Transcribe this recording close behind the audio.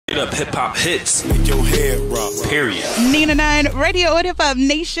up hip hop hits. Make your head rock. Period. 6ix9ine Radio at Hip Hop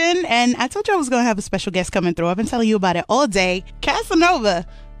Nation, and I told you I was gonna have a special guest coming through. I've been telling you about it all day. Casanova.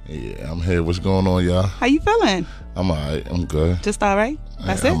 Yeah, I'm here. What's going on, y'all? How you feeling? I'm alright. I'm good. Just all right?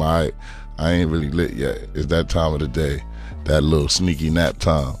 That's it? I'm alright. I ain't really lit yet. It's that time of the day. That little sneaky nap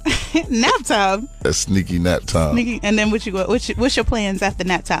time. Nap time? That sneaky nap time. Sneaky, and then what's your plans after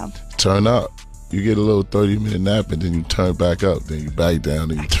nap time? Turn up. You get a little 30-minute nap, and then you turn back up. Then you back down,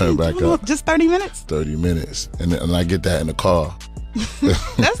 and you turn back up. Just 30 minutes? 30 minutes. And I get that in the car.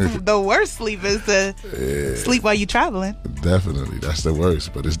 That's the worst sleep, is to sleep while you're traveling. Definitely. That's the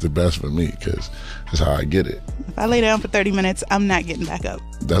worst, but it's the best for me because that's how I get it. If I lay down for 30 minutes, I'm not getting back up.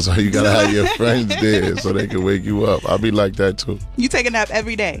 That's why you got to have your friends there so they can wake you up. I'll be like that too. You take a nap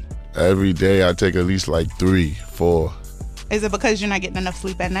every day? Every day I take at least like 3, 4. Is it because you're not getting enough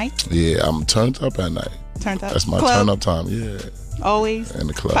sleep at night? Yeah, I'm turned up at night. Turned up? That's my club? turn up time, yeah. Always? In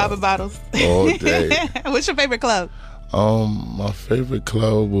the club. Popping bottles? All day. What's your favorite club? My favorite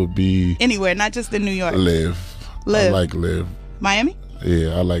club would be... Anywhere, not just in New York. Live. I like Live. Miami?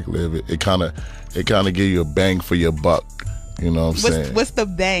 Yeah, I like Live. It kind of give you a bang for your buck. You know what I'm saying? What's the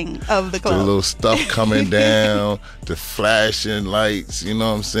bang of the club? The little stuff coming down, the flashing lights, you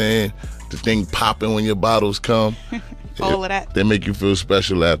know what I'm saying? The thing popping when your bottles come. All of that. They make you feel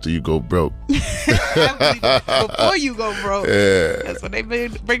special after you go broke. Before you go broke. Yeah. That's when they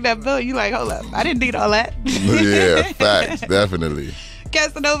bring that bill. You like, hold up, I didn't need all that. Yeah, facts, definitely.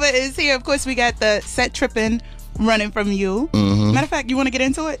 Casanova is here. Of course, we got the set tripping running from you. Mm-hmm. Matter of fact, you want to get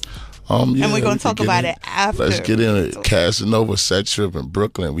into it? Yeah, and we're going to talk about it after. Let's get in it. Casanova set trip in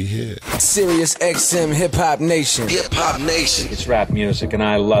Brooklyn. We here. Sirius XM Hip Hop Nation. Hip Hop Nation. It's rap music and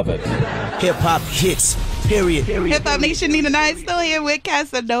I love it. Hip Hop Hits. Period. Hip Hop Nation, 6ix9ine still here with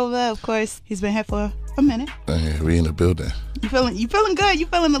Casanova. Of course, he's been here for a minute. We in the building. You feeling good? You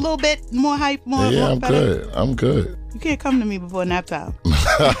feeling a little bit more hype? Yeah, I'm better? good. I'm good. You can't come to me before nap time.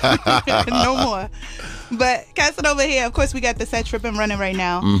 No more. But Casanova here, of course, we got the set tripping running right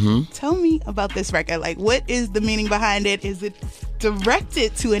now. Mm-hmm. Tell me about this record. Like, what is the meaning behind it? Is it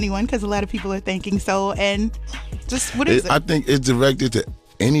directed to anyone? Because a lot of people are thinking so. And just, what is it? I think it's directed to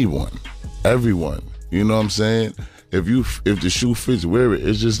anyone, everyone. You know what I'm saying? If the shoe fits, wear it.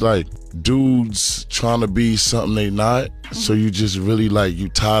 It's just like dudes trying to be something they not. So you just really like, you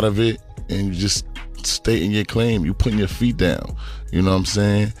tired of it and you just stating your claim. You putting your feet down. You know what I'm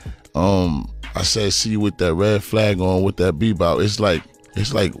saying? I said, see you with that red flag on, with that bebop. It's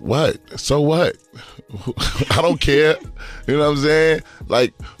like, what? So what? I don't care. You know what I'm saying?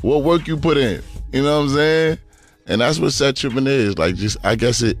 Like, what work you put in? You know what I'm saying? And that's what set tripping is. Like, I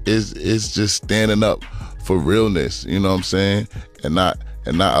guess it's just standing up for realness. You know what I'm saying? And not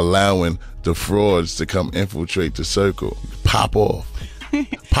allowing the frauds to come infiltrate the circle. Pop off.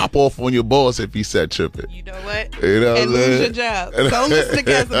 Pop off on your boss if he set tripping. You know what? You know and lose your job. Don't listen to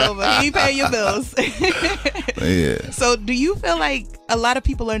Casanova. He ain't paying your bills. Yeah. So do you feel like a lot of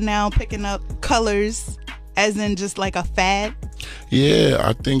people are now picking up colors as in just like a fad? Yeah,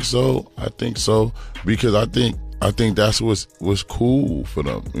 I think so. Because I think that's what's cool for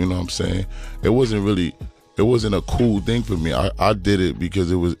them. You know what I'm saying? It wasn't a cool thing for me. I did it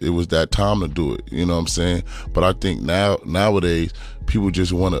because it was that time to do it. You know what I'm saying? But I think nowadays people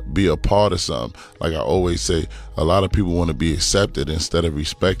just want to be a part of something. Like I always say, a lot of people want to be accepted instead of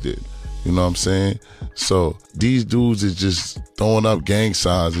respected. You know what I'm saying? So these dudes is just throwing up gang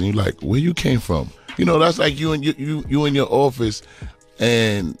signs, and you like, where you came from? You know, that's like you in your office,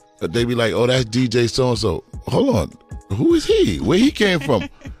 and they be like, oh, that's DJ so and so. Hold on, who is he? Where he came from?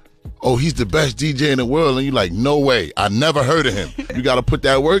 Oh, he's the best DJ in the world. And you're like, no way. I never heard of him. You got to put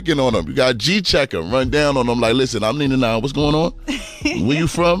that work in on him. You got to G-check him, run down on him. Like, listen, I'm 6ix9ine. What's going on? Where you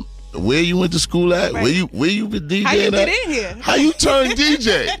from? Where you went to school at? Right. Where you been DJing at? How you get in here? How you turn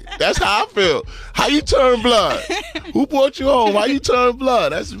DJ? That's how I feel. How you turn blood? Who brought you home? How you turn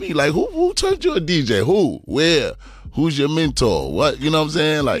blood? That's me. Like, who turned you a DJ? Who? Where? Who's your mentor? What? You know what I'm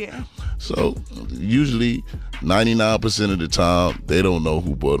saying? Like, yeah. So usually 99% of the time, they don't know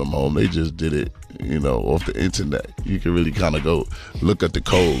who brought them home. They just did it, you know, off the internet. You can really kind of go look at the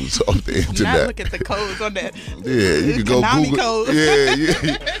codes off the internet. Not look at the codes on that. Yeah, you can go Google. Code.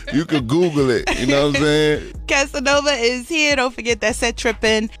 Yeah, you can Google it. You know what I'm saying? Casanova is here. Don't forget that set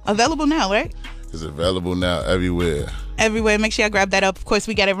tripping. Available now, right? It's available now everywhere. Everywhere. Make sure y'all grab that up. Of course,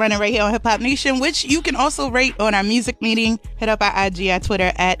 we got it running right here on Hip Hop Nation, which you can also rate on our music meeting. Hit up our IG, our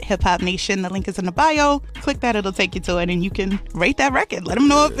Twitter at Hip Hop Nation. The link is in the bio. Click that, it'll take you to it, and you can rate that record. Let them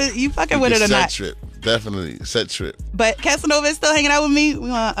know if you fucking with it or not. Set trip. Definitely. Set trip. But Casanova is still hanging out with me. We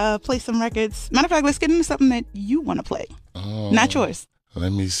want to play some records. Matter of fact, let's get into something that you want to play. Not yours.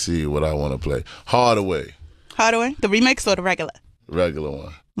 Let me see what I want to play. Hardaway. Hardaway, the remix or the regular? Regular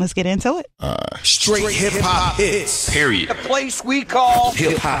one. Let's get into it. Straight hip-hop hits. Period. The place we call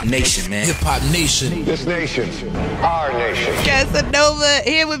Hip-Hop Nation, man. Hip-Hop Nation. This nation, our nation. Casanova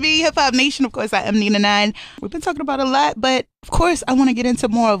here with me, Hip Hop Nation. Of course, I am Nina 9. We've been talking about a lot, but of course, I want to get into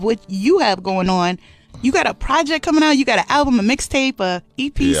more of what you have going on. You got a project coming out? You got an album, a mixtape, a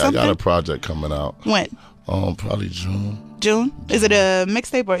EP, something? I got a project coming out. When? Probably June. June? Is it a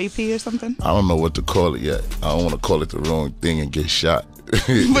mixtape or EP or something? I don't know what to call it yet. I don't want to call it the wrong thing and get shot.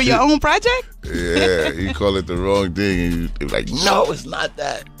 For your own project? Yeah, you call it the wrong thing and you're like, no, it's not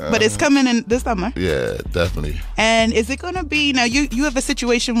that. But it's coming in this summer. Yeah, definitely. And is it going to be, now you have a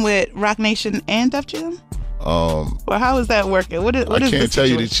situation with RocNation and Def Jam? Well, how is that working? What is I can't the tell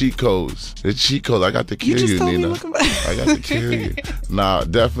you the situation? cheat codes. The cheat codes, I got to kill you, told me Nina. look about- I got to kill you. Nah,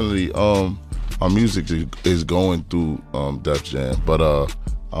 definitely. My music is going through Def Jam, but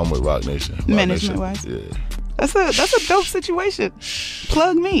I'm with RocNation. Management wise? Yeah. That's a dope situation.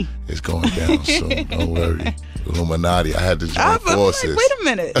 Plug me. It's going down soon. Don't worry. Illuminati. I had to join I'm forces. like, wait a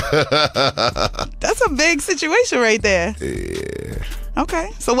minute. That's a big situation right there. Yeah.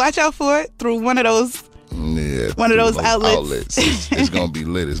 Okay, so watch out for it through one of those. Yeah. One of those outlets. It's gonna be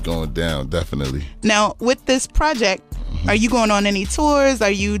lit. It's going down, definitely. Now, with this project, are you going on any tours?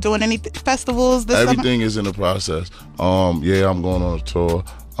 Are you doing any festivals this summer? Everything is in the process. Yeah, I'm going on a tour.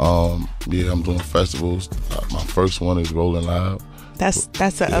 Yeah, I'm doing festivals. My first one is Rolling Loud. That's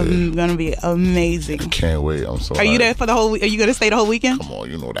gonna be amazing. I can't wait. I'm so Are you hyped. there for the whole week? Are you gonna stay the whole weekend? Come on,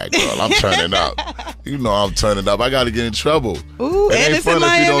 you know that girl. I'm turning up. You know I'm turning up. I got to get in trouble. Ooh, it and ain't it's in fun if you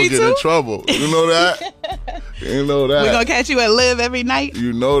Miami don't get in too? trouble. You know that? You know that. We're gonna catch you at Live every night.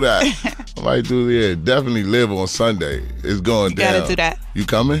 You know that. I might definitely Live on Sunday. It's going down. Gotta do that. You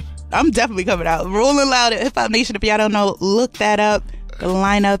coming? I'm definitely coming out. Rolling Loud at Hip Hop Nation. If y'all don't know, look that up. The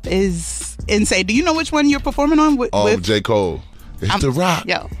lineup is insane. Do you know which one you're performing on? With J. Cole. It's The Rock.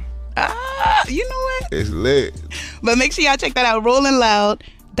 Yo. You know what? It's lit. But make sure y'all check that out.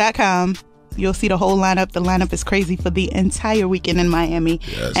 RollingLoud.com. You'll see the whole lineup. The lineup is crazy for the entire weekend in Miami.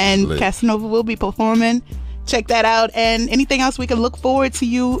 Yes, and lit. Casanova will be performing. Check that out. And anything else we can look forward to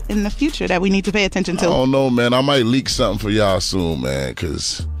you in the future that we need to pay attention to? I don't know, man. I might leak something for y'all soon, man,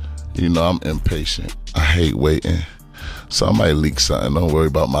 because, you know, I'm impatient. I hate waiting. So I might leak something. Don't worry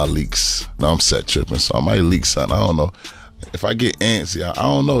about my leaks. No, I'm set tripping, so I might leak something. I don't know. If I get antsy, I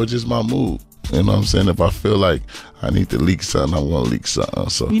don't know. It's just my mood. You know what I'm saying? If I feel like I need to leak something, I'm going to leak something.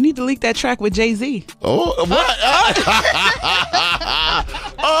 So. You need to leak that track with Jay-Z. Oh, what?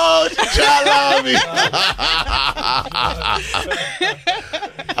 Oh, she tried to lie me.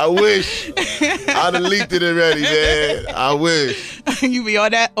 I wish. I'd have leaked it already, man. I wish. You be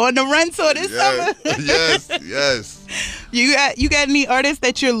on the run tour this summer. Yes. You got any artists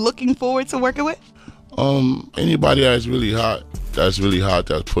that you're looking forward to working with? Anybody that's really hot, that's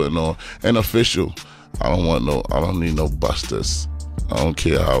putting on and official. I don't need no busters. I don't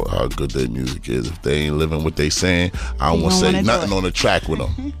care how good their music is. If they ain't living what they saying, I don't want to say nothing on the track with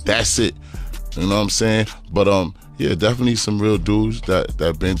them. That's it. You know what I'm saying? But yeah, definitely some real dudes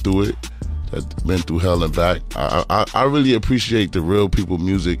that been through it, that been through hell and back. I really appreciate the real people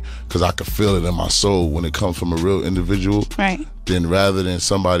music because I can feel it in my soul when it comes from a real individual. Right. Then rather than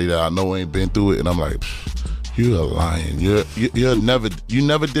somebody that I know ain't been through it, and I'm like, you're lying. You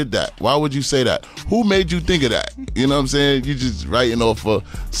never did that. Why would you say that? Who made you think of that? You know what I'm saying? You just writing off of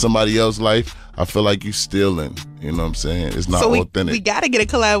somebody else's life. I feel like you stealing. You know what I'm saying? It's not authentic. We got to get a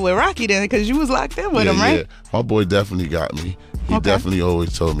collab with Rocky then because you was locked in with him, right? Yeah. My boy definitely got me. He definitely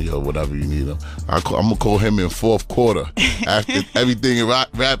always told me, yo, whatever you need him. I'm going to call him in fourth quarter. After everything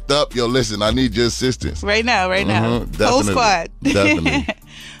wrapped up, yo, listen, I need your assistance. Right now. Whole squad. Definitely.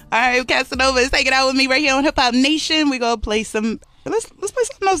 All right, Casanova is taking out with me right here on Hip Hop Nation. We gonna play some. Let's play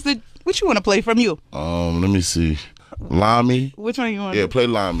something else. What you want to play from you? Let me see. Limey. Which one you want? Yeah, play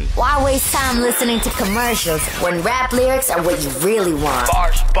Limey. Why waste time listening to commercials when rap lyrics are what you really want?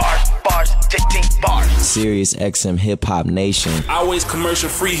 Bars, 15 bars. Sirius XM Hip Hop Nation. Always commercial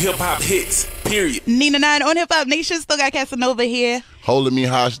free hip hop hits. Period. Nina 9 on Hip Hop Nation. Still got Casanova here. Holding me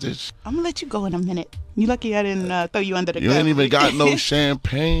hostage. I'm gonna let you go in a minute. You lucky I didn't throw you under the You gun. ain't even got no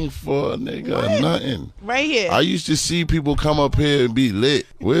champagne for a nigga or nothing. Right here. I used to see people come up here and be lit.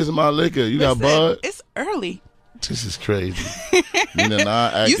 Where's my liquor? You got bud? It's early. This is crazy. Nina 9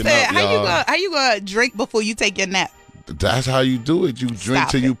 acting You said up, y'all. how you gonna drink before you take your nap? That's how you do it. You drink Stop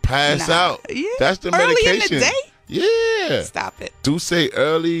till you it. pass Nah. out. Yeah. That's the Early medication. in the day? Yeah. Stop it. Do say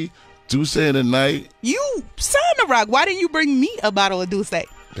early, do say in the night. You signed the rock. Why didn't you bring me a bottle of Douce?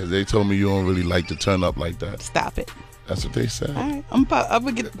 Because they told me you don't really like to turn up like that. Stop it. That's what they said. All right, I'm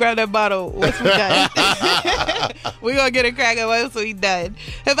gonna grab that bottle once we done. We're gonna get a cracker once we done.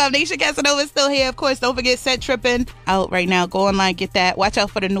 Hip Hop Nation, Casanova is still here. Of course, don't forget Set Trippin' out right now. Go online, get that. Watch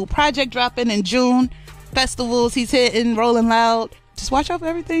out for the new project dropping in June. Festivals he's hitting, Rolling Loud. Just watch out for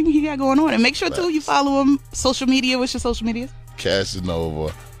everything he got going on. And make sure, too, you follow him. Social media. What's your social media?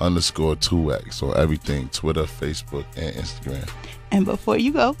 Casanova _2X on everything. Twitter, Facebook, and Instagram. And before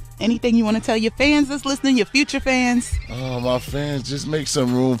you go, anything you want to tell your fans that's listening, your future fans? Oh, my fans, just make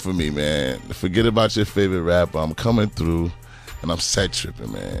some room for me, man. Forget about your favorite rapper. I'm coming through, and I'm set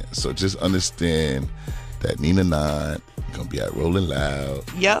tripping, man. So just understand that Nina 9 gonna be at Rolling Loud.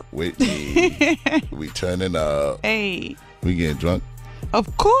 Yep. With me. We turning up. Hey. We getting drunk.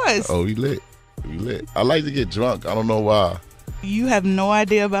 Of course. Oh, we lit. We lit. I like to get drunk. I don't know why. You have no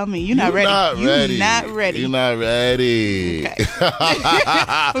idea about me. You're not ready. You're not ready. You're not ready. Okay.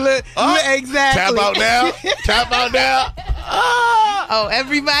 Exactly. Tap out now. Tap out now. Oh,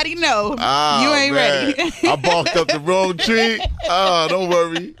 everybody know. You ain't man. ready. I barked up the wrong tree. Don't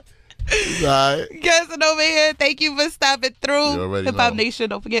worry. It's all right. Casanova here. Thank you for stopping through. Hip Hop Nation.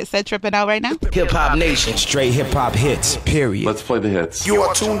 Don't forget, Set Trippin' out right now. Hip Hop Nation. Straight hip hop hits. Period. Let's play the hits. You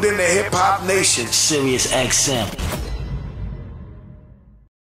are tuned in to Hip Hop Nation. Sirius XM.